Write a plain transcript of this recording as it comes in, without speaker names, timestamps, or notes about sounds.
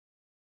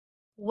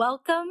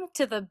Welcome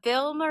to the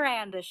Bill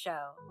Miranda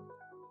Show.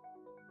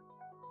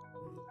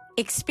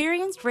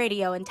 Experienced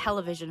radio and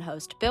television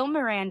host Bill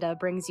Miranda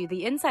brings you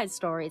the inside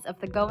stories of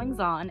the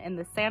goings-on in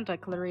the Santa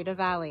Clarita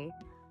Valley.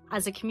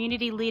 As a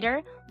community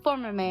leader,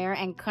 former mayor,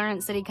 and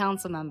current city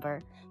council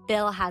member,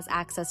 Bill has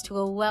access to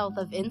a wealth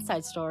of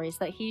inside stories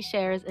that he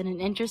shares in an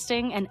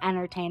interesting and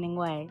entertaining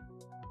way.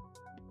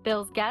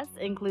 Bill's guests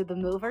include the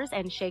movers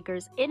and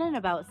shakers in and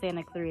about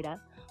Santa Clarita,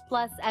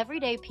 plus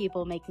everyday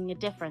people making a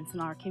difference in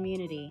our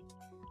community.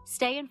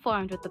 Stay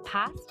informed with the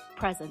past,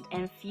 present,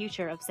 and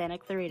future of Santa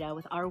Clarita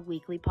with our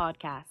weekly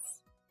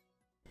podcasts.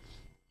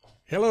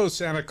 Hello,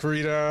 Santa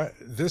Clarita.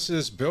 This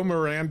is Bill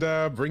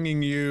Miranda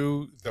bringing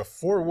you the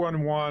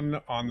 411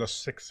 on the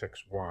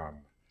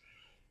 661.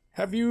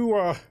 Have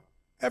you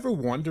ever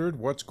wondered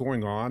what's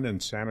going on in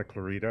Santa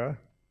Clarita?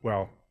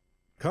 Well,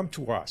 come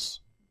to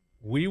us.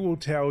 We will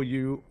tell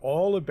you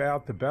all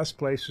about the best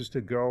places to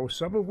go,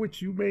 some of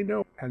which you may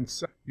know and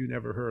some you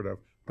never heard of,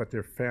 but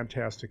they're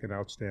fantastic and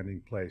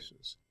outstanding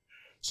places.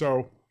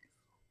 So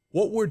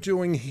what we're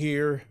doing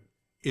here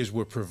is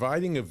we're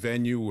providing a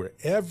venue where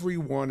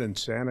everyone in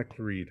Santa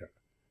Clarita,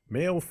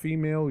 male,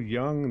 female,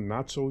 young,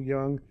 not so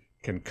young,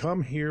 can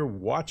come here,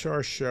 watch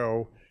our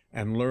show,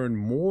 and learn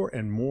more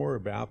and more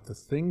about the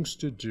things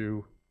to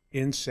do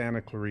in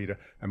Santa Clarita.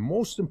 And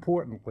most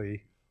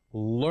importantly,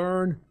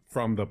 learn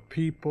from the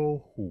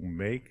people who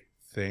make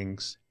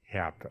things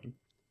happen.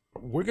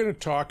 We're going to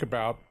talk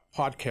about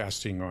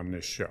podcasting on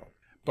this show,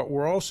 but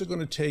we're also going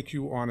to take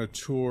you on a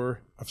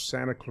tour of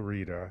Santa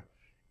Clarita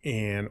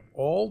and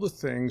all the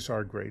things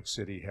our great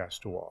city has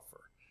to offer.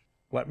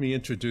 Let me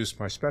introduce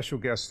my special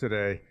guest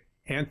today,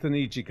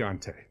 Anthony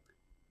Gigante.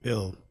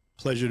 Bill,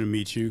 pleasure to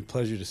meet you.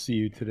 Pleasure to see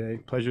you today.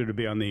 Pleasure to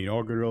be on the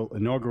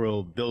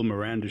inaugural Bill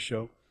Miranda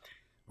Show.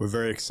 We're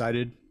very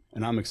excited,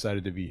 and I'm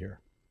excited to be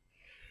here.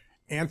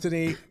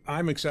 Anthony,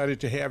 I'm excited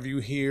to have you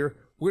here.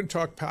 We're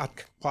going to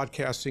talk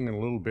podcasting in a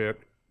little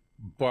bit,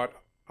 but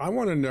I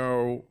want to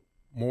know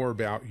more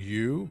about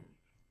you.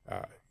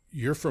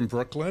 You're from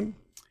Brooklyn.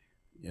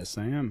 Yes,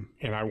 I am.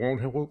 And I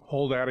won't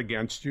hold that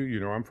against you. You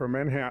know, I'm from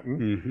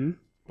Manhattan.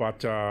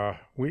 But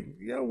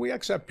we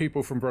accept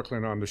people from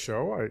Brooklyn on the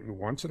show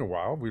once in a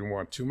while. We don't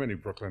want too many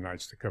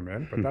Brooklynites to come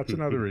in, but that's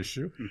another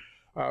issue.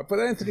 But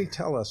Anthony,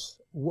 tell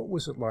us, what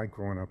was it like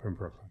growing up in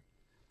Brooklyn?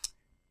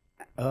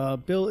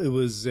 Bill, it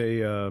was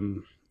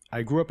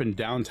I grew up in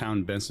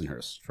downtown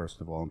Bensonhurst,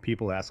 first of all, and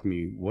people ask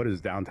me, what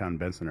is downtown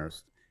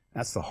Bensonhurst?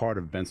 That's the heart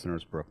of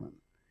Bensonhurst, Brooklyn.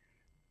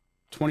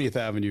 20th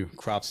Avenue,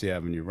 Cropsey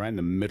Avenue, right in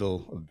the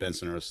middle of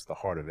Bensonhurst, the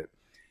heart of it.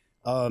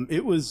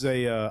 It was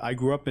I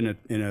grew up in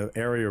an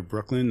area of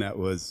Brooklyn that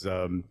was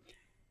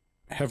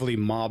heavily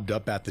mobbed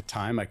up at the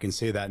time. I can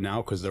say that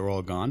now because they're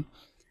all gone.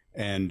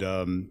 And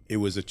it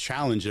was a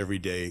challenge every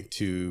day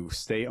to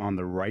stay on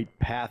the right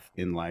path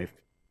in life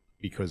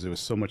because there was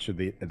so much of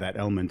that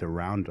element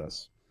around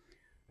us.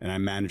 And I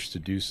managed to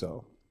do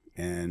so.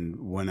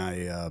 And when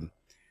I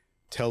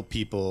tell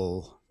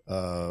people,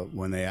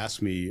 when they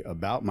ask me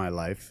about my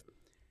life,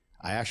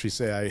 I actually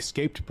say I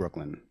escaped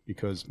Brooklyn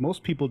because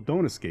most people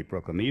don't escape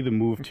Brooklyn. They either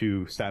move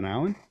to Staten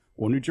Island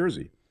or New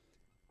Jersey.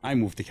 I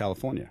moved to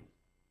California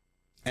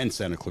and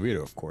Santa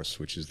Clarita, of course,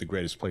 which is the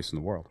greatest place in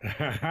the world.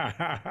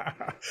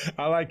 I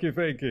like your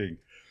thinking.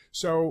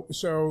 So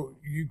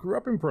you grew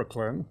up in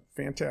Brooklyn.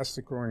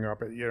 Fantastic growing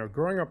up. You know,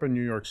 growing up in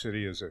New York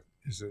City is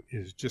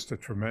just a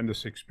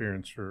tremendous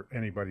experience for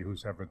anybody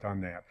who's ever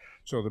done that.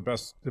 So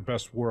the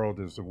best world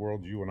is the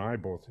world you and I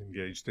both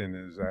engaged in,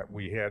 is that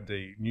we had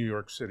the New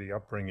York City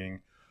upbringing,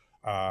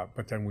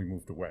 but then we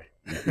moved away.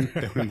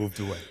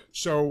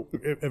 So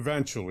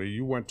eventually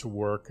you went to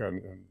work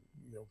and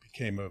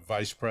became a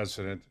vice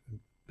president in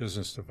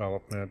business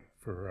development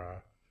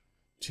for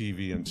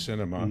TV and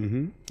cinema.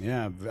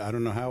 Yeah, I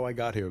don't know how I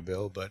got here,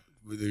 Bill, but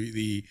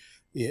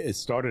it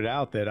started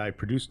out that I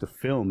produced a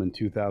film in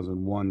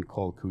 2001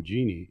 called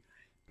Cugini,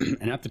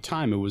 and at the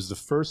time it was the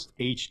first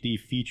HD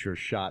feature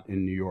shot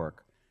in New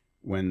York.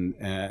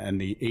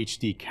 And the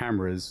HD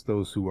cameras,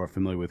 those who are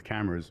familiar with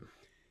cameras,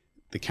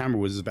 the camera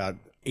was about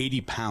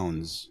 80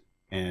 pounds,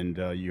 and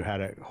you had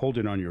to hold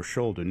it on your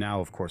shoulder. Now,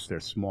 of course, they're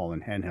small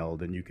and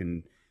handheld, and you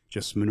can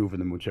just maneuver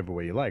them whichever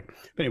way you like.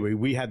 But anyway,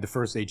 we had the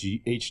first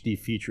HD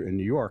feature in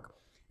New York,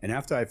 and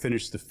after I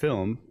finished the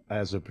film,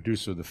 as a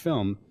producer of the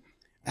film,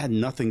 I had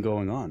nothing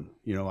going on.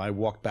 You know, I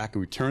walked back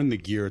and returned the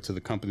gear to the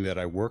company that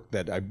I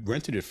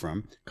rented it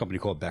from, a company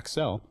called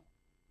Bexell,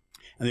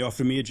 and they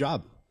offered me a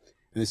job.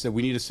 And they said,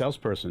 we need a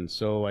salesperson.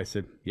 So I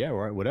said, yeah, all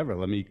right, whatever,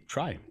 let me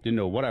try. Didn't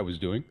know what I was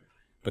doing,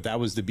 but that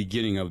was the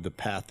beginning of the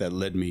path that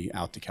led me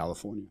out to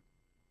California.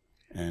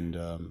 And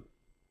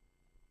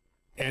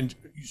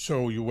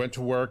so you went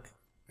to work.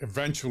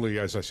 Eventually,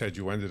 as I said,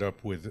 you ended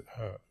up with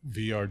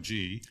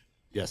VRG.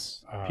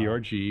 Yes,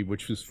 PRG,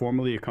 which was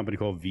formerly a company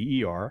called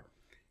VER.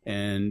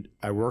 And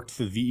I worked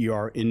for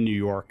VER in New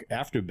York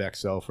after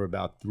Bexell for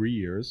about 3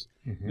 years.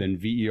 Then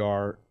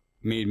VER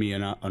made me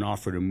an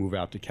offer to move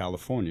out to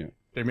California.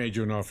 They made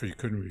you an offer you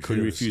couldn't refuse.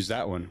 Couldn't refuse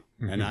that one.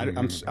 And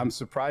I'm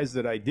surprised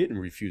that I didn't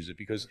refuse it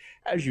because,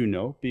 as you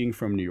know, being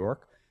from New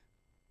York,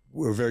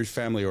 we're very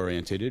family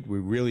oriented. We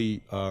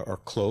really are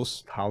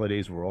close.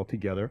 Holidays, we're all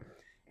together.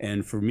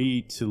 And for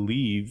me to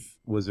leave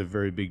was a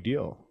very big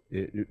deal.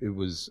 It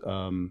was,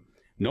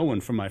 no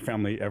one from my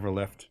family ever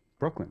left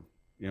Brooklyn.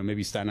 You know,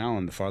 maybe Staten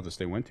Island, the farthest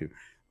they went to.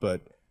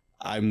 But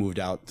I moved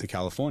out to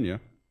California.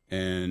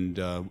 And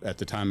at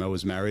the time I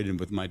was married and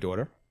with my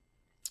daughter.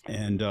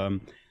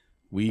 And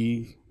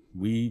we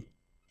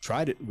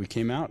tried it. We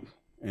came out.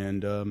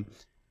 And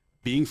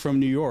being from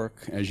New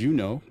York, as you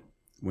know,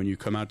 when you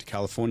come out to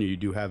California, you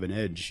do have an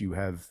edge. You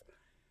have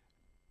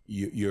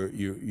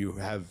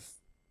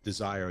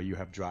desire. You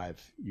have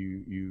drive.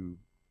 You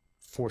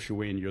force your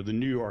way in. You're the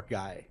New York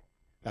guy.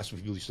 That's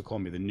what people used to call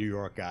me, the New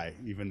York guy.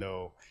 Even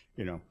though,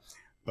 you know,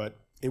 but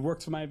it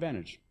worked to my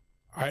advantage.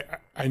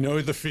 I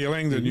know the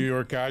feeling, the New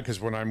York guy, because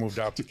when I moved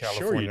out to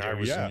California, Sure you do, I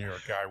was yeah. a New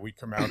York guy. We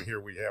come out here,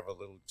 we have a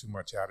little too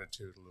much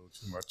attitude, a little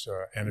too much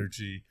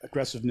energy.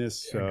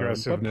 Aggressiveness,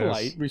 but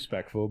polite,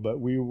 respectful. But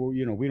we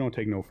don't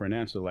take no for an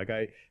answer. Like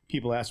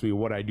people ask me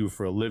what I do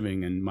for a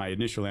living, and my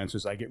initial answer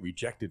is I get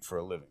rejected for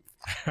a living.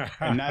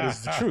 And that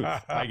is the truth.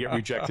 I get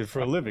rejected for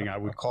a living. I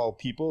would call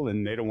people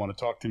and they don't want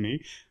to talk to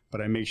me, but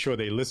I make sure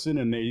they listen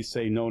and they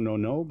say no, no,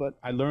 no. But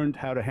I learned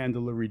how to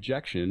handle a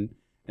rejection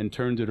and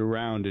turned it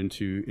around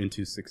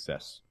into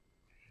success.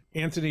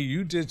 Anthony,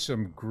 you did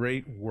some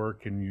great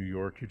work in New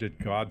York. You did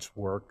God's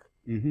work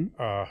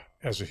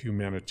as a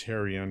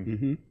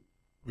humanitarian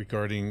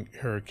regarding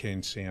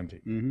Hurricane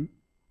Sandy. Can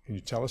you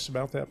tell us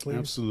about that, please?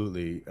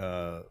 Absolutely.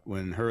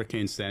 When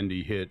Hurricane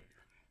Sandy hit,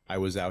 I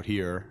was out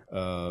here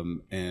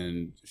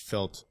and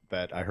felt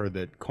that I heard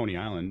that Coney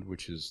Island,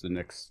 which is the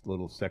next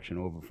little section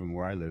over from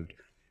where I lived,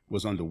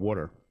 was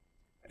underwater.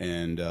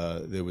 And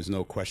there was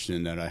no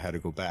question that I had to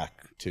go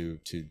back to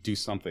do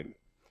something.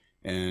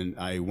 And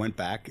I went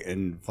back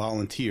and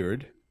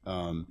volunteered.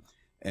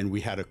 And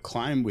we had to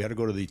climb. We had to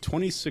go to the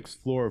 26th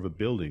floor of a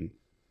building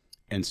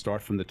and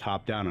start from the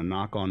top down and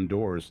knock on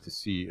doors to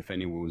see if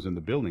anyone was in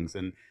the buildings.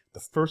 And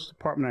the first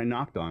apartment I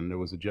knocked on, there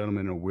was a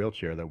gentleman in a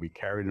wheelchair that we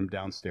carried him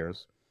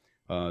downstairs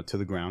to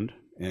the ground.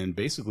 And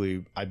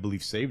basically, I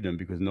believe, saved him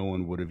because no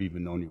one would have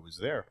even known he was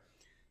there.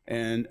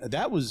 And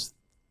that was,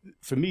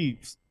 for me,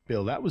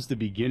 Bill, that was the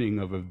beginning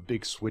of a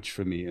big switch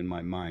for me in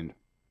my mind.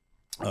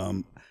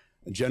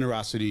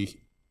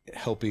 Generosity,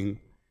 helping,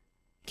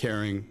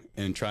 caring,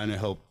 and trying to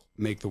help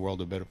make the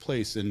world a better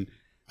place. And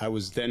I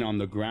was then on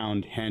the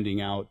ground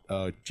handing out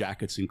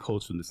jackets and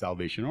coats from the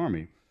Salvation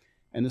Army.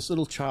 And this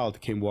little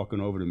child came walking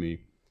over to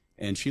me,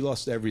 and she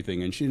lost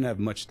everything, and she didn't have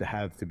much to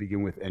have to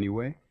begin with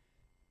anyway.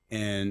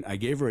 And I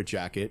gave her a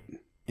jacket,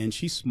 and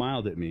she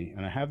smiled at me,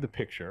 and I have the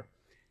picture,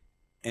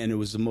 and it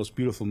was the most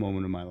beautiful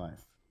moment of my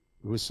life.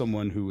 It was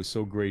someone who was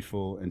so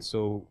grateful and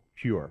so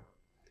pure.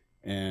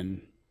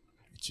 And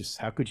it's just,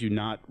 how could you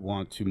not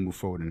want to move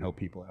forward and help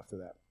people after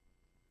that?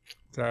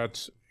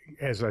 That's,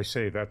 as I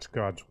say, that's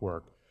God's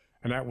work.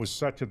 And that was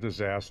such a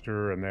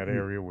disaster, and that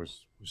area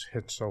was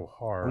hit so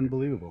hard.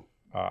 Unbelievable.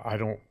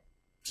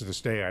 To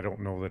this day, I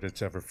don't know that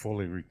it's ever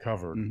fully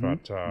recovered,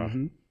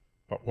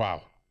 but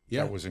wow,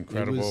 yeah, that was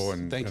incredible.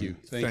 Thank you,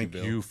 thank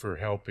Bill. you for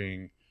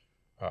helping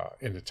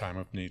in a time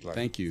of need like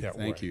that.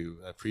 Thank you.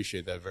 I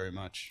appreciate that very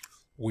much.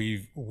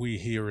 We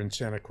here in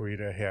Santa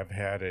Clarita have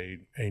had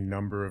a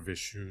number of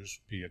issues,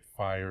 be it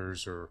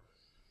fires or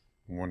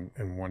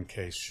in one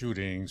case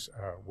shootings,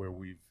 where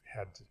we've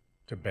had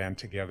to band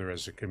together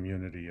as a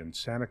community. And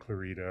Santa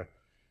Clarita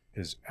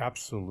is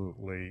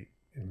absolutely,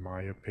 in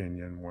my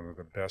opinion, one of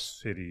the best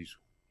cities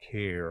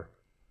who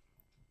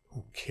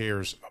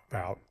cares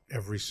about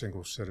every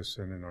single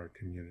citizen in our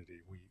community.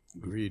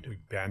 Agreed. We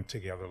band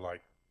together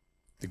like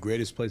the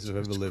greatest place I've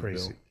ever lived,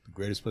 crazy. Bill. The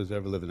greatest place I've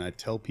ever lived. And I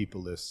tell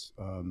people this.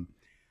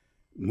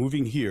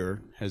 Moving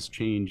here has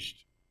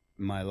changed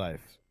my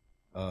life.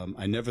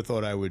 I never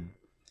thought I would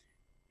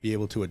be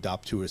able to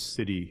adopt to a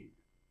city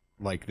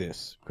like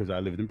this because I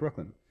lived in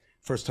Brooklyn.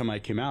 First time I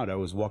came out, I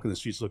was walking the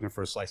streets looking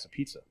for a slice of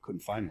pizza.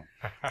 Couldn't find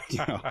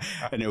one.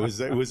 And it was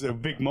a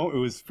big moment. It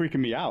was freaking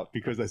me out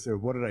because I said,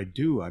 what did I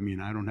do? I mean,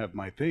 I don't have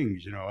my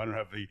things. I don't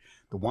have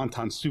the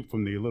wonton soup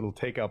from the little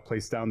takeout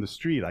place down the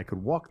street. I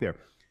could walk there.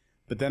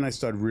 But then I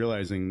started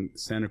realizing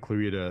Santa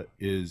Clarita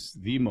is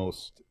the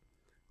most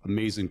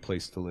amazing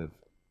place to live.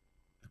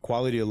 The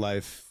quality of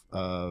life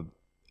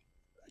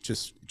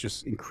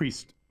just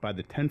increased by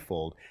the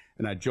tenfold.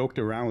 And I joked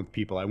around with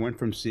people. I went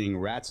from seeing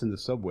rats in the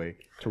subway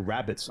to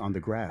rabbits on the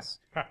grass.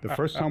 The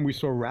first time we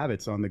saw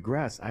rabbits on the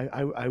grass,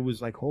 I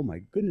was like, oh my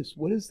goodness,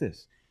 what is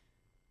this?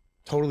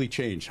 Totally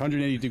changed,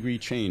 180-degree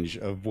change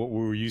of what we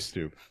were used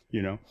to,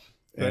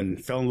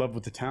 and fell in love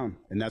with the town.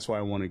 And that's why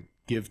I want to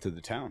give to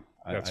the town.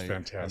 That's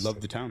fantastic. I love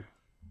the town.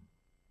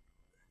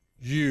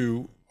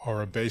 You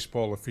are a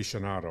baseball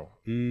aficionado.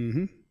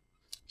 Mm-hmm.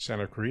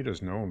 Santa Clarita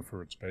is known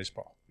for its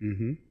baseball.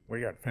 Mm-hmm.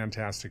 We got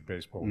fantastic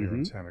baseball here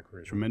in Santa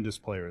Clarita. Tremendous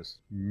players.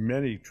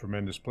 Many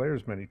tremendous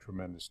players, many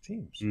tremendous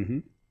teams. Mm-hmm.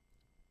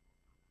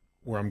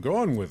 Where I'm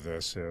going with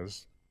this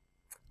is,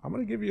 I'm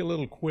going to give you a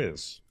little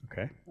quiz.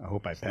 Okay. I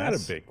hope I pass. Not a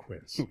big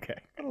quiz. Okay.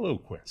 But a little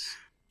quiz.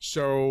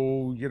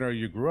 So,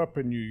 you grew up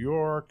in New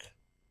York.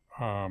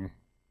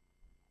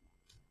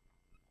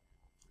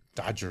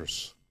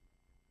 Dodgers.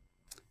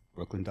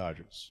 Brooklyn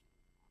Dodgers.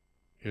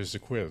 Here's the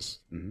quiz.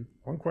 Mm-hmm.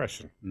 One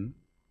question. Mm-hmm.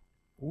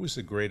 Who was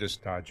the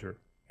greatest Dodger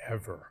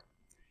ever?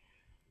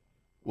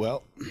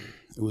 Well,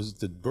 it was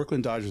the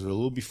Brooklyn Dodgers a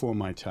little before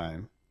my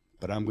time,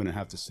 but I'm going to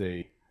have to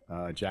say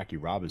Jackie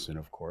Robinson,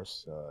 of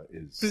course,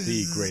 is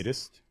the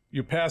greatest.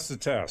 You passed the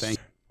test. Thank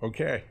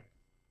Okay.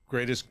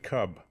 Greatest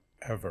Cub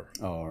ever.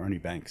 Oh, Ernie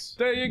Banks.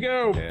 There you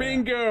go. Yeah.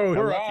 Bingo.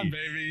 We're lucky. on,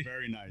 baby.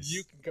 Very nice.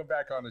 You can come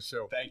back on the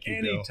show. Thank you,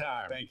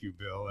 anytime. Bill. Thank you,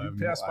 Bill.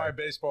 You passed my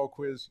baseball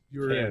quiz.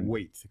 You're Can't in.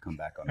 wait to come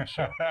back on the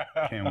show.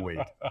 Can't wait.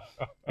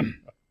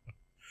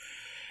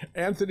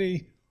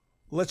 Anthony,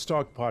 let's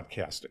talk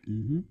podcasting.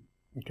 Mm-hmm.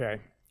 Okay.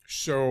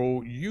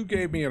 So you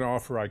gave me an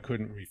offer I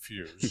couldn't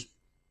refuse.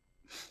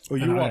 Well,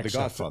 you And I are the accepted.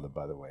 Godfather,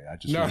 by the way. I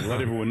just No. want to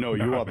let everyone know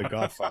you are the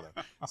Godfather.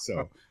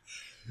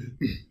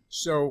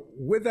 So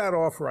with that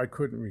offer I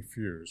couldn't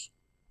refuse,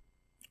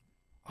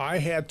 I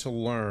had to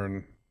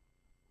learn,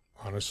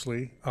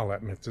 honestly, I'll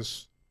admit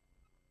this,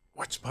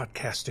 what's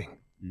podcasting?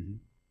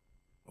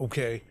 Mm-hmm.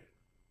 Okay.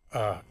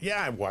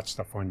 Yeah, I watch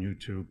stuff on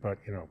YouTube, but,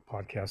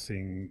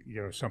 podcasting,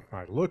 something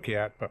I look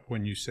at. But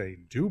when you say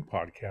do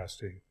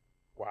podcasting,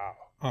 wow,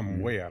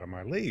 I'm way out of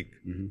my league.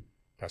 Mm-hmm.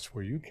 That's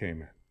where you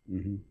came in.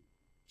 Mm-hmm.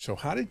 So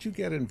how did you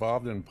get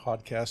involved in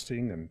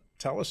podcasting? And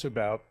tell us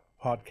about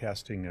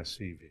Podcasting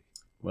SCV.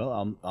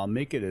 Well, I'll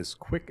make it as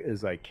quick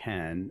as I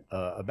can.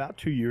 About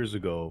 2 years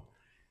ago,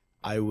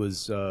 I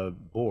was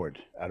bored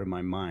out of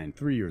my mind.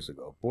 3 years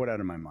ago, bored out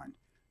of my mind.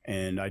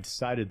 And I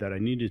decided that I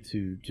needed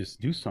to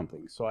just do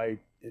something. So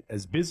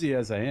as busy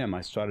as I am,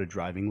 I started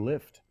driving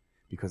Lyft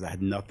because I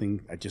had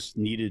nothing. I just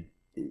needed,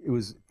 it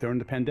was during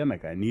the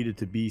pandemic, I needed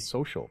to be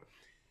social.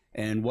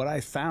 And what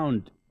I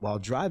found while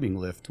driving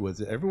Lyft was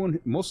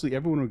that mostly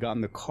everyone who got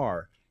in the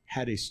car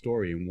had a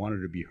story and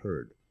wanted to be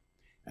heard.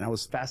 And I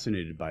was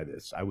fascinated by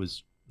this. I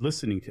was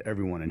listening to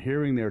everyone and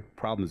hearing their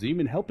problems,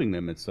 even helping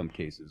them in some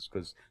cases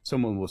because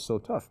someone was so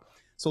tough.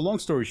 So long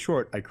story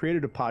short, I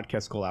created a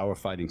podcast called Our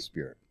Fighting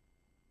Spirit.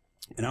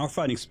 And Our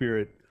Fighting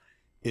Spirit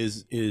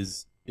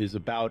is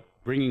about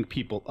bringing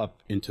people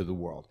up into the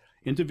world,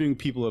 interviewing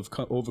people who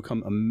have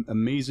overcome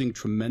amazing,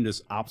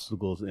 tremendous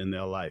obstacles in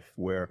their life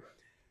where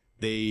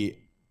they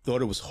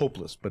thought it was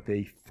hopeless, but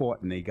they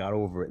fought and they got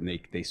over it and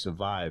they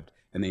survived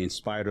and they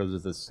inspired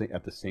others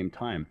at the same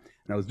time.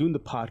 And I was doing the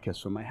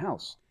podcast from my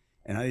house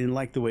and I didn't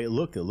like the way it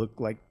looked. It looked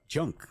like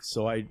junk.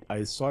 So I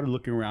started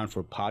looking around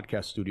for a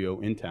podcast studio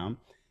in town.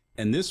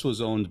 And this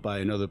was owned by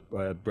another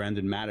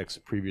Brandon Maddox,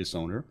 a previous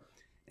owner.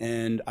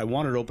 And I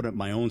wanted to open up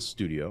my own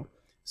studio.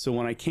 So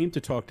when I came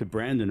to talk to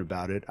Brandon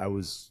about it, I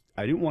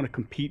didn't want to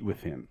compete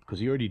with him because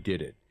he already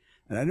did it.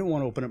 And I didn't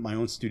want to open up my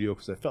own studio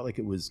because I felt like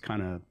it was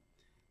kind of,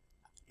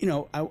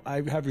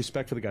 I have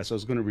respect for the guy, so I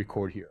was going to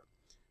record here.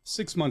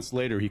 6 months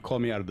later, he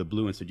called me out of the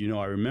blue and said,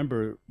 I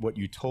remember what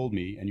you told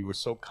me, and you were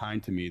so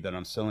kind to me that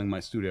I'm selling my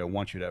studio. I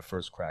want you to have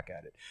first crack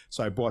at it.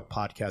 So I bought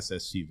Podcast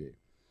SCV.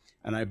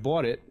 And I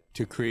bought it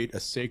to create a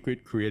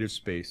sacred creative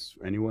space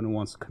for anyone who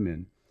wants to come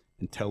in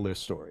and tell their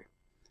story.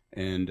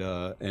 And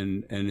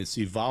it's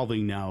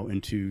evolving now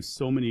into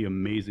so many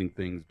amazing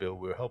things, Bill.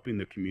 We're helping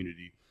the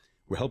community.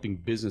 We're helping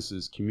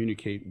businesses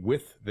communicate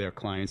with their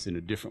clients in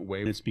a different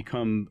way. And it's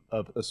become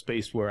a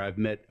space where I've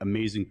met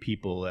amazing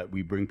people that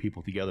we bring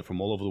people together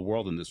from all over the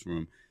world in this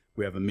room.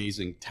 We have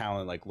amazing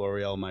talent like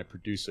L'Oreal, my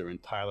producer,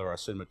 and Tyler, our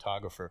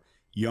cinematographer.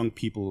 Young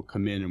people who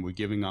come in and we're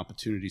giving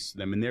opportunities to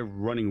them and they're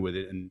running with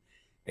it and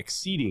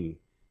exceeding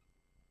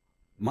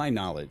my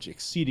knowledge,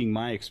 exceeding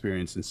my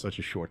experience in such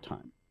a short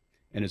time.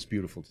 And it's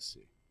beautiful to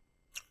see.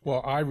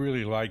 Well, I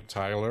really like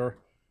Tyler,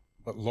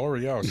 but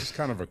L'Oreal is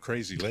kind of a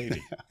crazy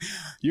lady.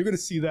 You're going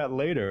to see that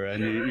later,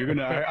 and you're going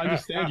to. I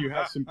understand you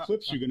have some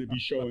clips you're going to be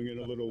showing in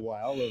a little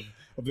while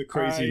of the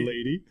crazy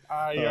lady.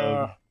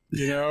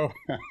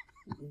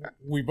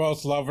 We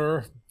both love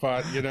her,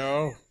 but you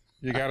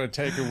got to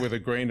take her with a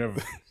grain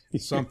of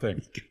something.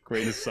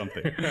 Grain of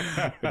something.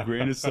 A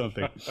grain of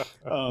something.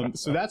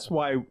 So that's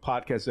why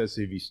Podcast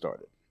SCV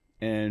started,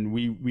 and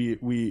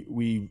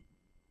we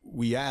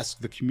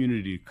ask the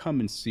community to come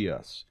and see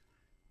us.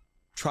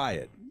 Try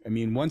it. I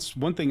mean, one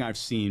thing I've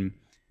seen,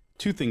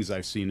 two things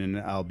I've seen, and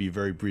I'll be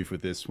very brief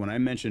with this. When I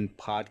mention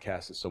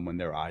podcast to someone,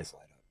 their eyes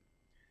light up.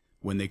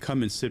 When they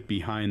come and sit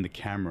behind the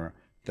camera,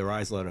 their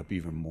eyes light up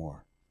even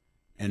more.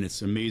 And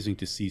it's amazing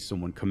to see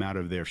someone come out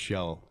of their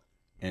shell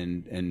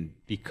and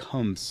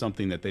become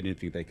something that they didn't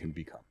think they can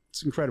become.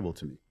 It's incredible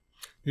to me.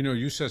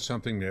 You said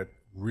something that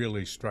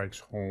really strikes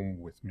home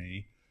with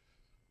me.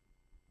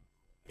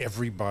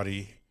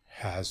 Everybody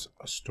has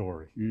a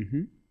story.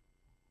 Mm-hmm.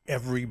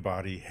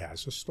 Everybody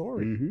has a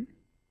story. Mm-hmm.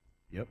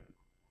 Yep.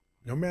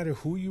 No matter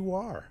who you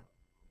are,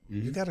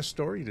 mm-hmm. you got a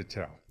story to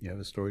tell. You have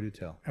a story to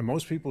tell. And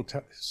most people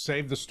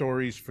save the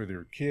stories for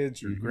their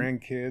kids or mm-hmm.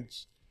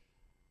 grandkids.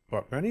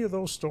 But many of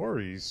those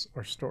stories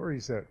are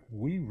stories that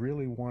we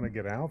really want to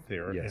get out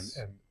there. Yes.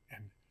 And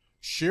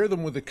share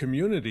them with the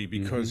community,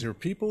 because there are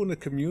people in the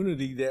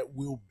community that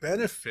will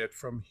benefit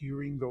from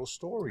hearing those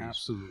stories.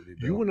 Absolutely,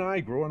 Bill. You and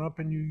I, growing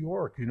up in New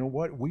York, you know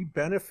what? We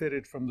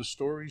benefited from the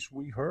stories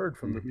we heard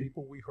from the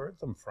people we heard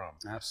them from.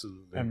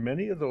 Absolutely. And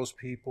many of those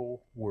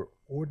people were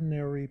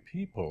ordinary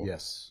people.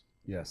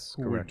 Yes,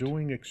 who correct. were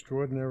doing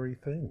extraordinary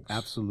things.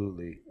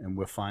 Absolutely, and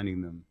we're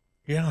finding them.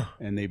 Yeah.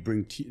 And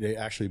they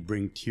actually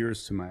bring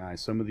tears to my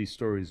eyes. Some of these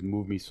stories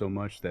move me so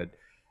much that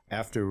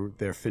after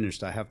they're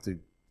finished, I have to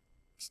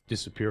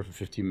disappear for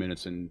 15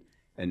 minutes and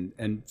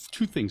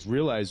two things: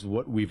 realize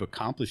what we've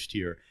accomplished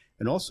here,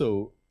 and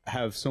also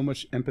have so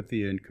much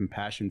empathy and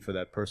compassion for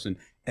that person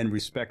and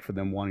respect for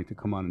them wanting to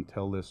come on and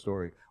tell their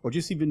story, or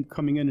just even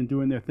coming in and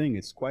doing their thing.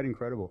 It's quite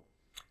incredible.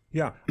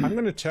 Yeah, I'm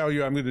going to tell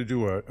you, I'm going to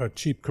do a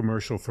cheap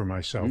commercial for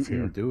myself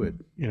here. Do it.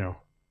 You know,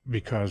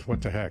 because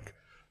what the heck.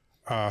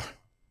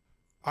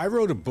 I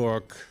wrote a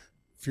book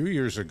a few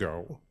years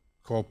ago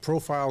called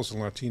Profiles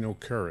in Latino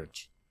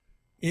Courage.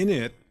 In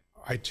it,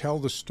 I tell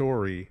the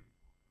story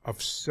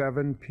of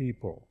 7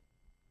 people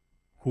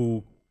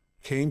who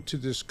came to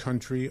this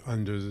country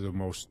under the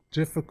most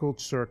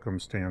difficult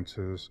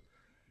circumstances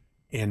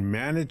and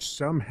managed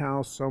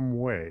somehow, some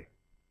way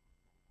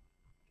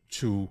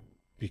to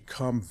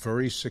become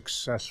very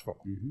successful.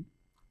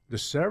 The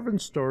 7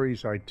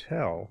 stories I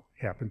tell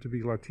happen to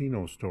be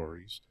Latino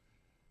stories.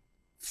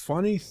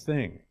 Funny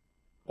thing,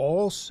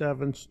 all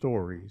 7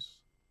 stories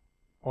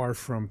are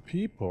from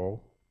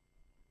people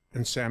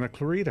in Santa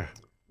Clarita.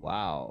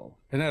 Wow.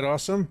 Isn't that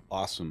awesome?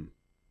 Awesome.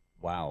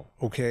 Wow.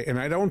 Okay, and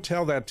I don't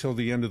tell that till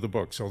the end of the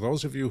book. So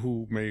those of you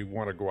who may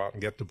want to go out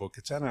and get the book,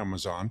 it's on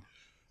Amazon.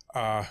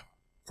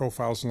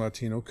 Profiles in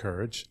Latino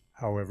Courage,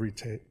 how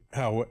everyday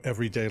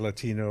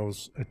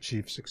Latinos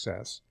achieve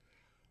success.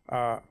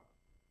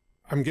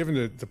 I'm giving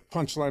the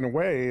punchline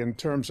away in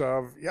terms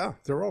of, yeah,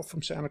 they're all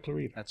from Santa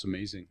Clarita. That's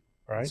amazing.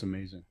 Right? That's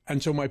amazing.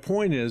 And so my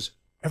point is,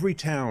 every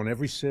town,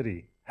 every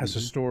city has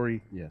a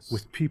story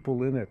with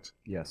people in it.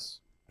 Yes.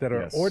 That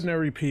are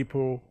ordinary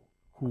people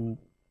who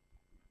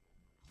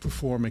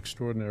perform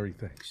extraordinary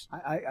things.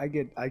 I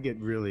get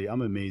really,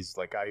 I'm amazed.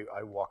 Like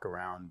I walk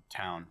around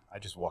town. I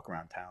just walk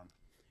around town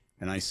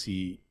and I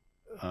see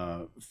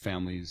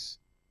families,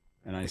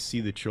 and I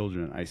see the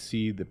children. I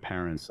see the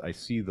parents. I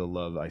see the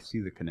love. I see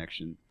the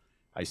connection.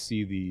 I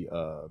see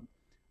the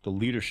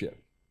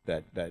leadership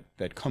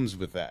that comes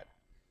with that.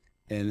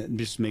 And it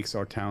just makes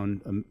our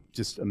town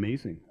just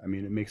amazing. I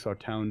mean, it makes our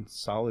town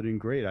solid and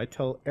great. I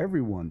tell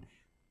everyone,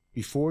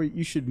 before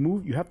you should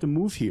move, you have to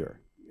move here.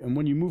 And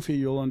when you move here,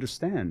 you'll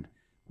understand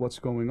what's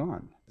going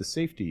on. The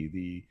safety,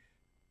 the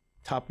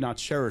top-notch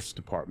sheriff's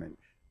department,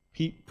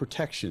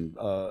 protection,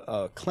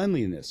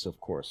 cleanliness,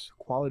 of course,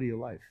 quality of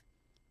life.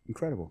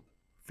 Incredible.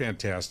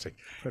 Fantastic.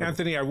 Incredible.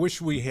 Anthony, I wish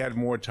we had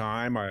more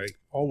time. I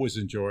always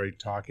enjoy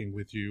talking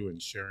with you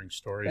and sharing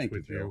stories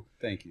with you.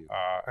 Thank you.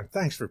 And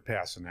thanks for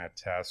passing that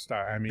test.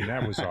 I mean,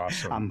 that was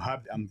awesome.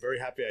 I'm very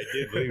happy I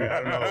did. Believe me,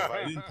 I don't know if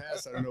I didn't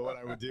pass. I don't know what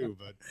I would do,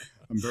 but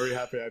I'm very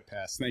happy I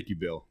passed. Thank you,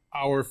 Bill.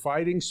 Our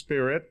Fighting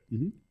Spirit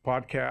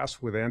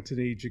podcast with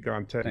Anthony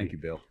Gigante. Thank you,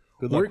 Bill.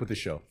 Good luck with the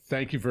show.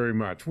 Thank you very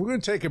much. We're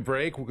going to take a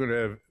break. We're going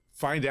to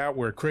find out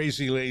where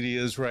Crazy Lady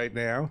is right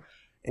now.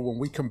 And when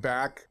we come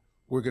back,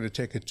 we're going to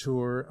take a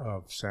tour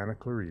of Santa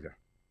Clarita.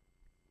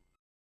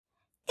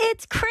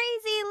 It's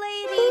Crazy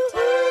Lady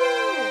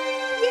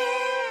time!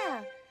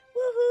 Yeah!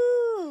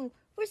 Woohoo!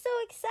 We're so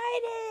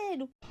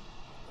excited!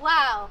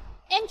 Wow,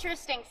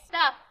 interesting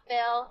stuff,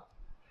 Bill.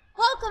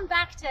 Welcome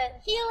back to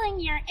Healing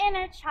Your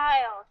Inner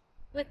Child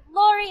with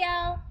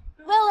L'Oreal,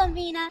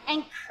 Wilhelmina,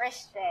 and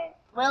Christian.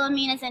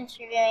 Wilhelmina's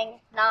interviewing,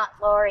 not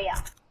L'Oreal.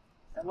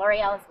 So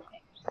L'Oreal is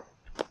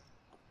leaving.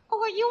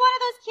 Oh, are you one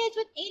of those kids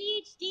with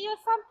ADHD or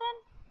something?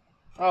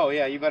 Oh,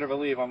 yeah, you better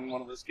believe I'm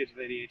one of those kids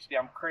with ADHD.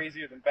 I'm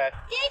crazier than Beth.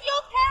 Did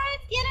your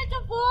parents get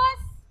a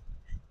divorce?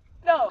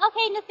 No.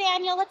 Okay,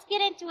 Nathaniel, let's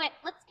get into it.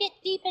 Let's get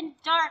deep and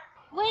dark.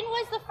 When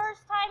was the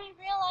first time you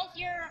realized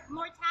your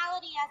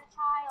mortality as a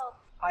child?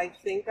 I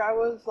think I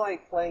was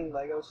like playing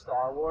Lego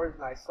Star Wars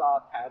and I saw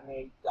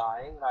Padme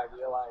dying and I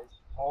realized,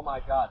 oh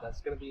my god,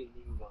 that's gonna be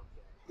me one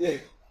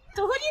day.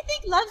 So who do you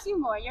think loves you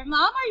more, your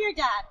mom or your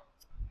dad?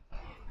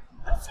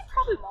 I'd say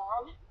probably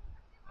Mom.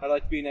 I'd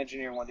like to be an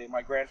engineer one day.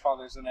 My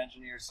grandfather's an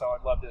engineer, so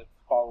I'd love to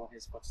follow in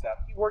his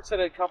footsteps. He works at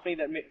a company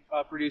that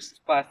produces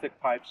plastic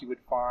pipes you would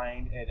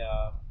find and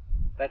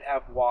that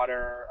have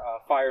water,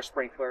 fire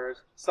sprinklers,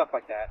 stuff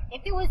like that.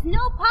 If there was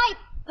no pipe,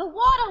 the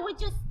water would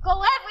just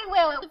go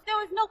everywhere. If there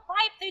was no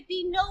pipe, there'd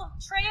be no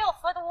trail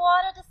for the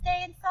water to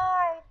stay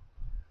inside.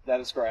 That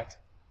is correct.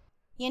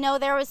 You know,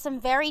 there was some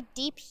very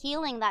deep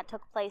healing that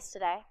took place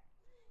today.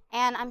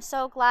 And I'm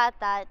so glad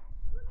that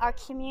our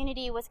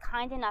community was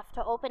kind enough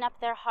to open up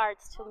their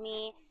hearts to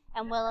me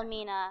and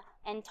Wilhelmina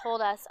and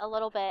told us a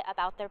little bit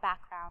about their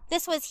background.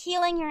 This was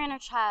Healing Your Inner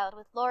Child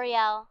with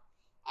L'Oreal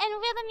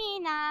and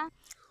Wilhelmina.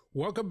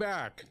 Welcome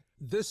back.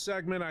 This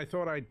segment, I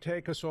thought I'd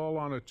take us all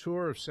on a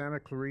tour of Santa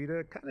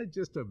Clarita, kind of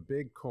just a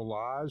big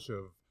collage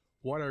of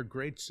what our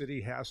great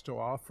city has to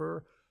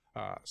offer.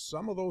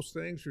 Some of those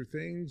things are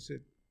things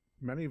that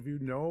many of you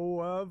know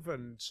of,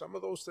 and some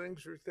of those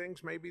things are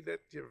things maybe that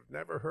you've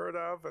never heard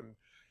of,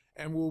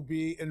 and will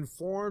be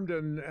informed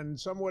and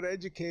somewhat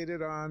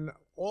educated on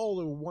all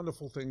the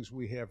wonderful things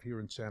we have here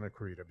in Santa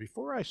Clarita.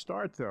 Before I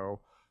start,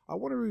 though, I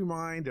want to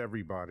remind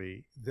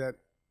everybody that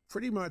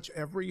pretty much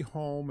every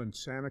home in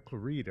Santa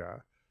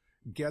Clarita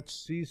gets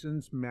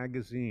Seasons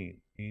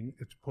magazine.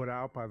 It's put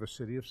out by the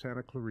city of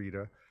Santa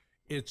Clarita.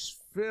 It's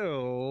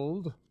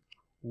filled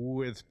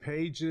with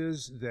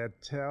pages that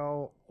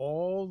tell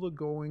all the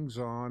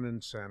goings-on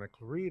in Santa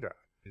Clarita.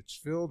 It's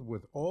filled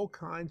with all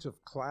kinds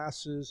of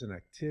classes and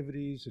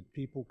activities that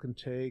people can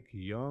take,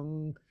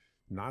 young,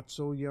 not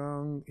so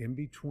young, in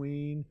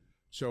between.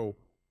 So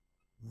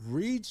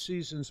read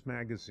Seasons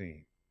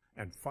magazine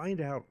and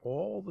find out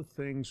all the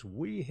things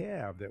we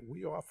have that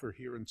we offer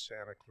here in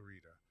Santa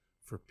Clarita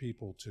for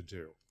people to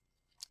do.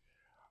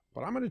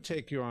 But I'm going to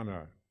take you on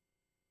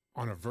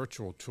a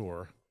virtual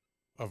tour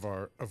of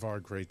our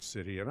great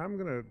city, and I'm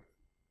going to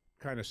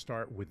kind of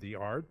start with the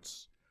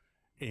arts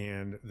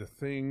and the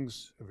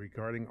things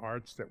regarding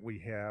arts that we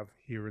have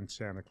here in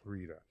Santa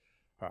Clarita.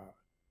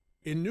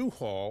 In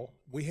Newhall,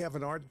 we have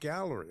an art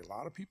gallery. A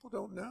lot of people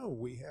don't know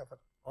we have an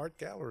art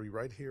gallery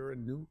right here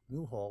in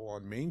Newhall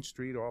on Main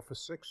Street off of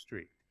 6th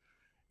Street.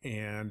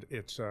 And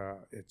it's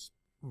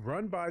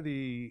run by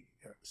the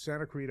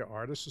Santa Clarita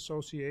Artists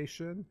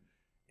Association,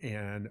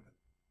 and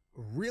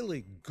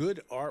really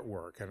good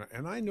artwork.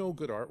 And I know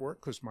good artwork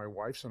because my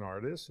wife's an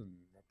artist and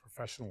a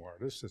professional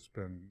artist.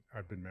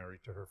 I've been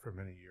married to her for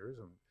many years.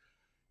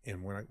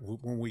 And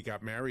when we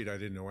got married, I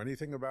didn't know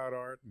anything about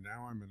art.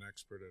 Now I'm an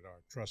expert at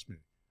art. Trust me,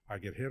 I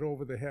get hit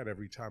over the head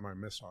every time I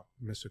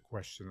miss a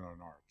question on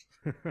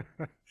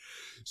art.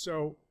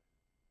 So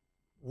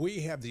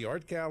we have the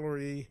art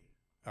gallery,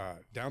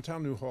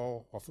 downtown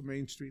Newhall, off of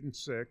Main Street and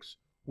 6.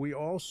 We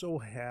also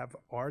have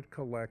art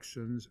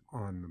collections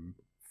on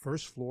the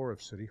first floor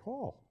of City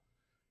Hall.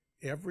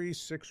 Every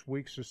 6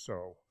 weeks or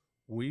so,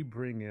 we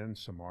bring in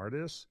some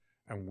artists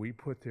and we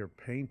put their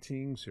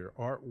paintings, their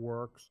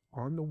artworks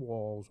on the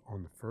walls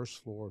on the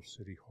first floor of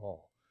City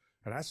Hall.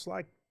 And that's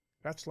like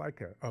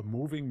a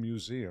moving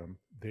museum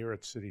there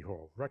at City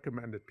Hall.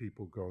 Recommend that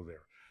people go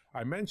there.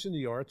 I mentioned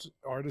the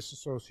Artists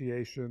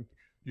Association.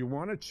 You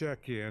want to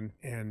check in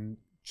and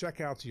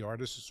check out the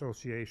Artists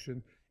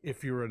Association.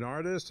 If you're an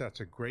artist, that's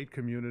a great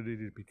community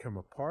to become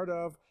a part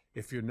of.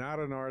 If you're not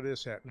an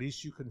artist, at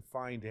least you can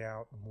find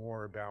out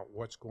more about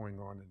what's going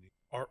on in the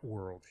art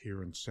world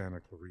here in Santa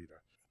Clarita.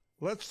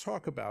 Let's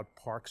talk about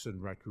parks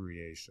and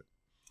recreation.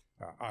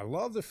 I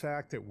love the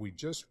fact that we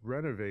just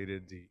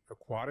renovated the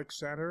aquatic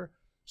center.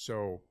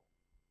 So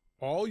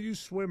all you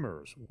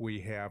swimmers,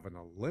 we have an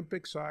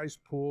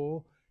Olympic-sized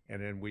pool,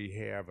 and then we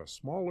have a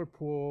smaller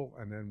pool,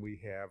 and then we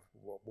have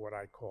what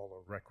I call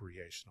a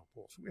recreational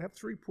pool. So we have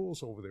 3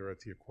 pools over there at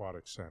the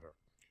aquatic center.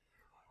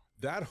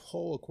 That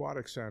whole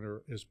aquatic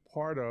center is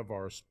part of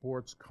our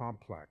sports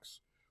complex,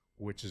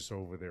 which is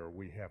over there.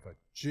 We have a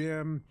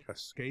gym, a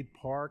skate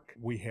park.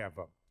 We have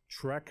a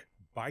Trek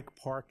bike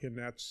park in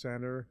that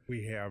center.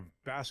 We have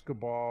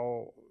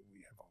basketball.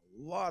 We have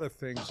a lot of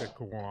things that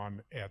go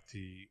on at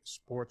the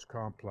sports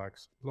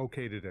complex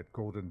located at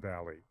Golden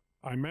Valley.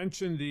 I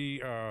mentioned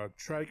the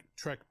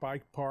Trek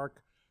bike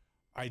park.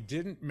 I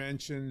didn't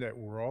mention that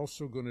we're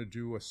also going to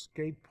do a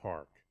skate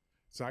park.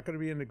 It's not going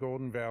to be in the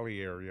Golden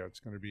Valley area.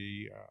 It's going to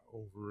be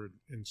over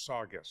in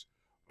Saugus.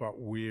 But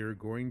we're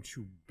going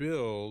to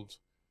build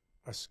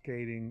a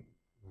skating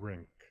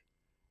rink,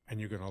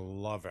 and you're going to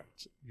love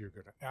it. You're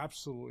going to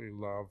absolutely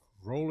love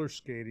roller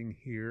skating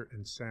here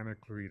in Santa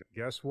Clarita.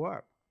 Guess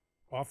what?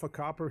 Off of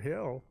Copper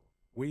Hill,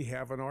 we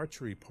have an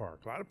archery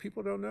park. A lot of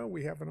people don't know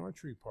we have an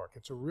archery park.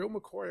 It's a real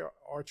McCoy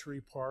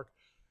archery park.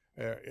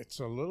 It's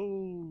a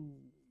little,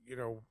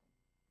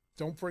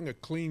 don't bring a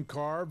clean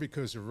car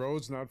because the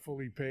road's not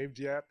fully paved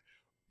yet,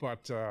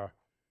 but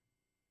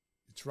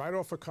it's right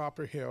off of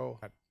Copper Hill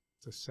at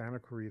the Santa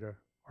Clarita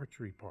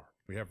Archery Park.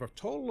 We have a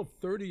total of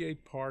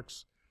 38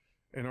 parks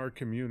in our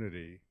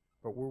community,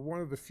 but we're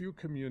one of the few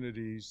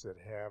communities that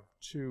have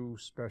 2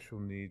 special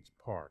needs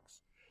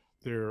parks.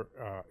 There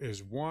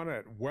is one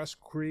at West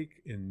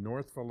Creek in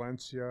North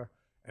Valencia,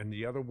 and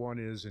the other one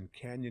is in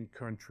Canyon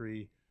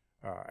Country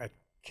at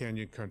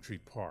Canyon Country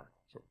Park.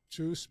 So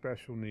 2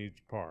 special needs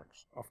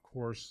parks. Of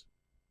course,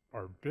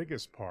 our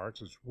biggest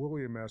park is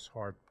William S.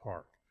 Hart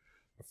Park.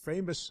 The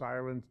famous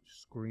silent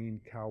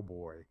screen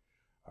cowboy,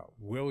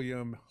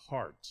 William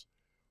Hart,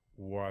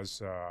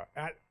 was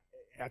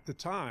at the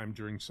time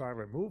during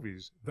silent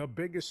movies the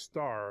biggest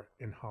star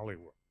in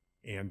Hollywood.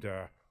 And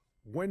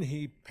when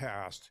he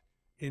passed,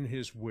 in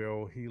his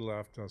will, he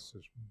left us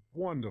this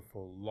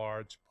wonderful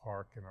large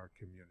park in our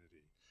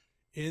community.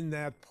 In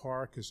that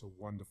park is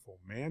a wonderful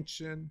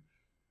mansion.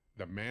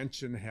 The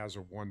mansion has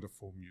a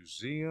wonderful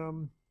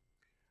museum.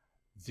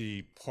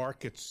 The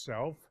park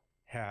itself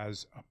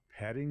has a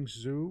petting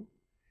zoo.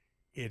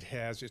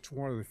 It's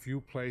one of the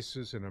few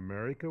places in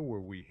America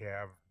where we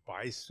have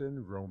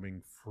bison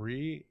roaming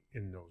free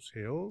in those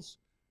hills.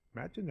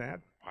 Imagine that,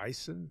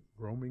 bison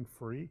roaming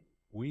free.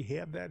 We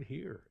have that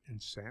here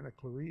in Santa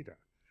Clarita.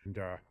 And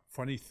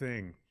funny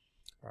thing,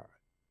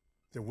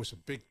 there was a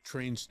big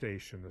train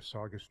station, the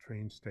Saugus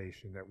train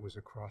station, that was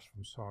across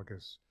from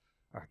Saugus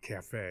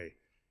Cafe.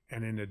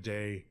 And in a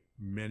day,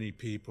 many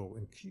people,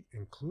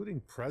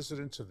 including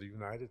presidents of the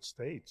United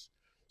States,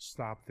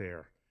 stopped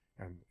there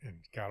and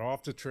got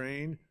off the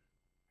train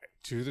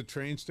to the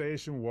train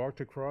station,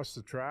 walked across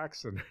the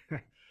tracks, and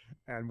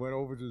and went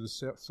over to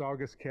the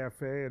Saugus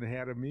Cafe and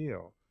had a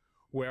meal.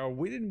 Well,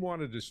 we didn't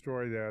want to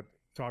destroy that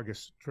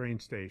Saugus train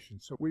station,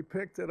 so we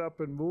picked it up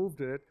and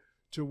moved it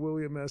to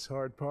William S.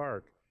 Hart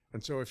Park.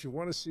 And so if you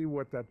want to see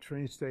what that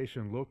train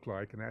station looked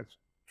like, and that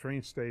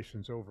train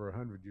station's over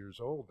 100 years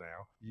old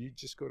now, you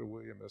just go to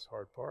William S.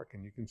 Hart Park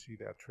and you can see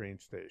that train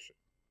station.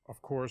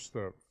 Of course,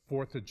 the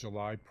 4th of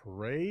July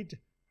parade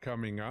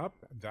coming up,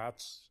 that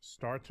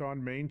starts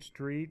on Main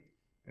Street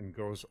and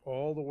goes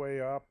all the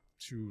way up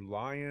to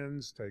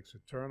Lyons, takes a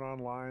turn on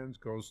Lyons,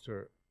 goes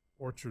to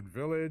Orchard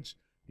Village.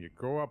 You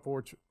go up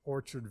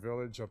Orchard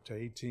Village up to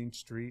 18th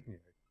Street, and you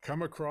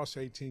come across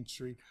 18th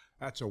Street.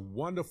 That's a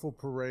wonderful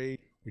parade.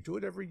 We do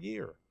it every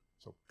year,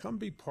 so come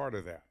be part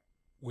of that.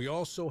 We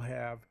also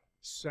have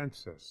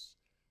Census.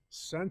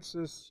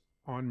 Census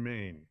on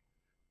Main.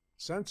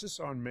 Census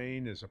on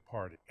Main is a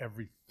party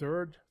every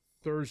third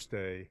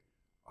Thursday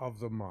of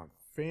the month.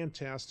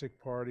 Fantastic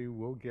party.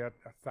 We'll get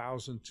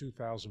 1,000,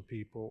 2,000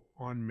 people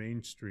on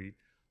Main Street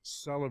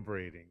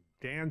celebrating,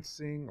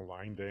 dancing,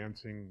 line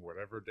dancing,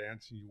 whatever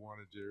dancing you want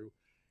to do.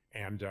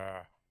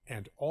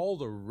 And all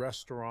the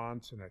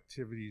restaurants and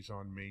activities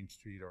on Main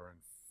Street are in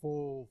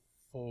full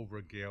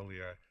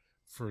regalia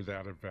for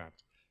that event.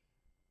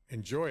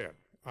 Enjoy it.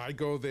 I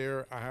go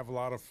there. I have a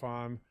lot of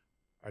fun.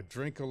 I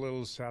drink a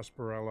little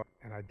sarsaparilla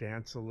and I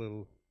dance a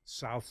little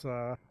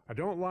salsa. I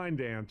don't line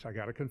dance. I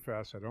got to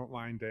confess, I don't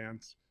line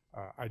dance.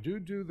 I do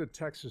the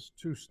Texas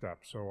two-step,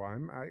 so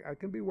I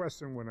can be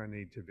Western when I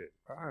need to be.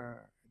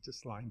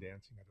 Just line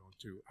dancing I don't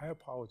do. I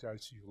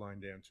apologize to you line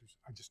dancers.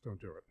 I just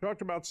don't do it.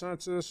 Talked about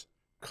Census,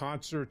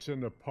 concerts in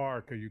the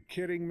park. Are you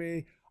kidding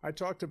me? I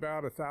talked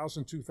about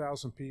 1,000,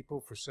 2,000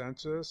 people for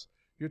Census.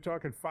 You're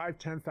talking 5,000,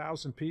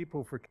 10,000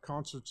 people for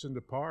concerts in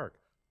the park,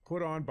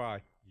 put on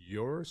by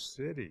your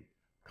city.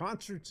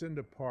 Concerts in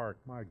the park,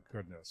 my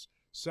goodness.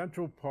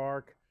 Central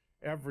Park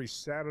every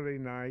Saturday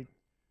night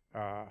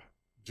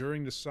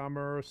during the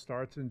summer,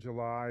 starts in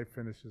July,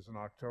 finishes in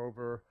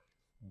October.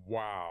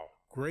 Wow,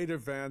 great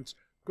events.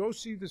 Go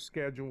see the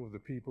schedule of the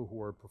people who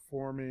are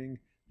performing.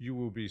 You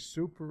will be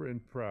super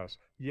impressed.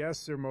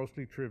 Yes, they're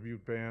mostly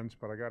tribute bands,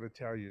 but I got to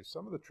tell you,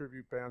 some of the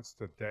tribute bands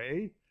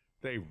today,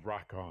 they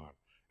rock on.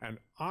 And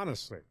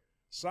honestly,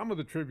 some of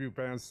the tribute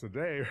bands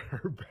today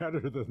are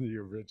better than the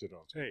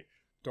originals. Hey,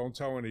 don't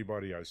tell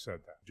anybody I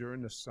said that.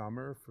 During the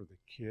summer for the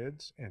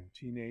kids and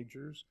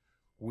teenagers,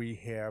 we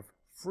have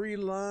free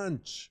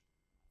lunch.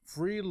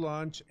 Free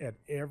lunch at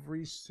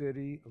every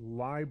city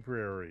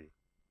library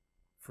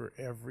for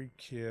every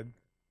kid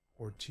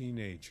or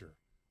teenager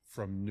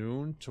from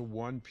noon to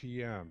 1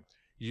 p.m.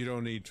 You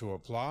don't need to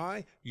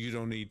apply. You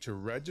don't need to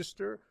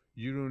register.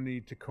 You don't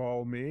need to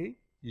call me.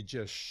 You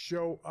just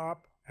show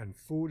up and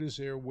food is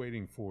there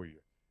waiting for you.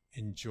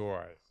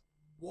 Enjoy.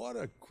 What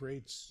a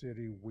great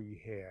city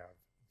we have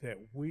that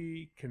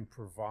we can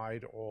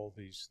provide all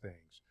these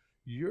things.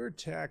 Your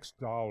tax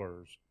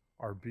dollars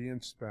are being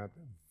spent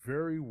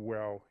very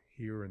well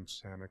here in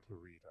Santa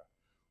Clarita.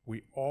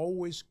 We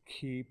always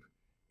keep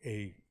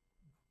a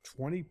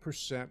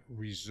 20%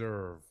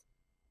 reserve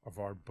of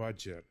our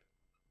budget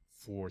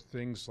for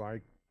things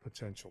like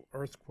potential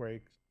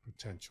earthquakes,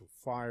 potential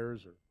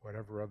fires, or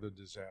whatever other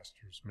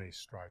disasters may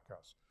strike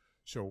us.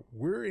 So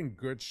we're in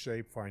good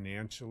shape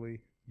financially,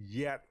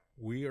 yet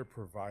we are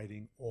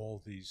providing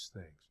all these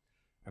things.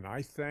 And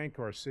I thank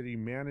our city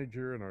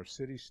manager and our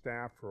city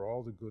staff for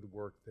all the good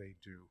work they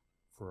do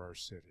for our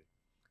city.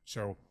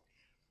 So,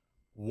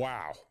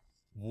 wow,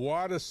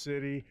 what a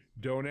city.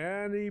 Don't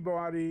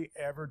anybody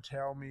ever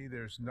tell me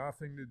there's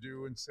nothing to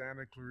do in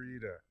Santa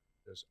Clarita.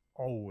 There's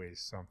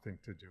always something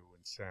to do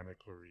in Santa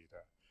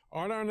Clarita.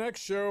 On our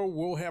next show,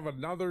 we'll have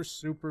another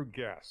super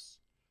guest,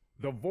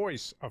 the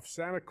voice of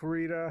Santa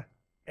Clarita,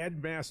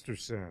 Ed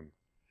Masterson.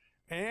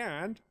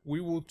 And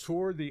we will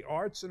tour the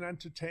arts and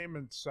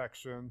entertainment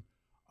section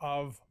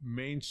of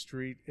Main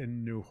Street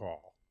in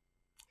Newhall.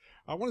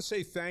 I want to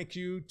say thank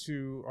you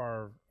to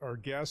our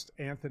guest,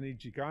 Anthony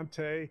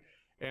Gigante,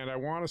 and I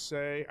want to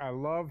say I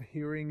love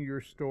hearing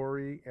your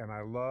story, and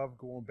I love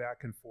going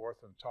back and forth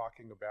and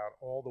talking about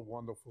all the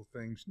wonderful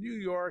things, New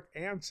York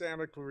and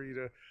Santa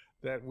Clarita,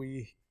 that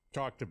we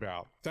talked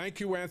about. Thank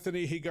you,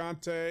 Anthony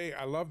Gigante.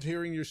 I loved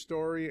hearing your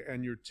story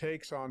and your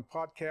takes on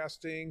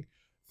podcasting.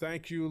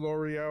 Thank you,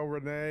 L'Oreal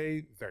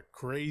Renee, the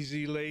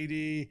crazy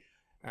lady.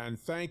 And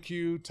thank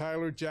you,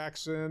 Tyler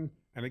Jackson,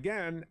 and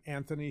again,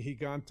 Anthony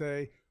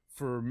Gigante,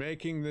 for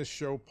making this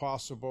show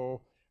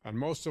possible. And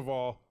most of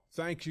all,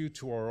 thank you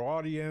to our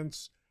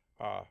audience.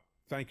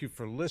 Thank you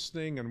for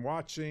listening and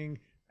watching.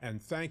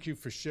 And thank you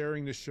for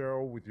sharing the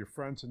show with your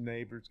friends and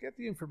neighbors. Get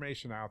the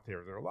information out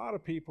there. There are a lot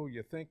of people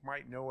you think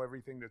might know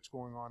everything that's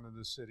going on in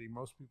the city.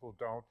 Most people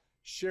don't.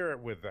 Share it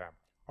with them.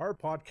 Our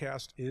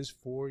podcast is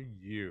for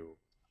you.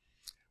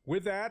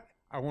 With that,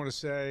 I want to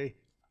say,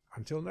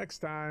 until next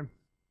time,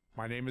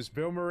 my name is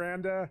Bill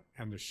Miranda,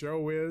 and the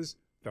show is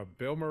The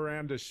Bill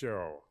Miranda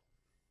Show.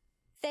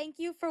 Thank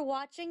you for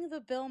watching The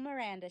Bill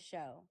Miranda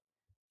Show.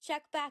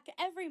 Check back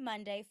every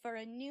Monday for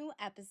a new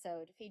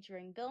episode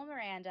featuring Bill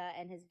Miranda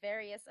and his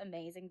various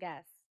amazing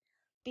guests.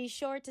 Be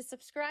sure to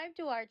subscribe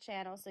to our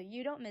channel so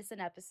you don't miss an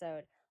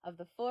episode of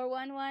the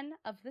 411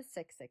 of the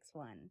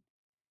 661.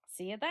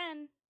 See you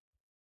then.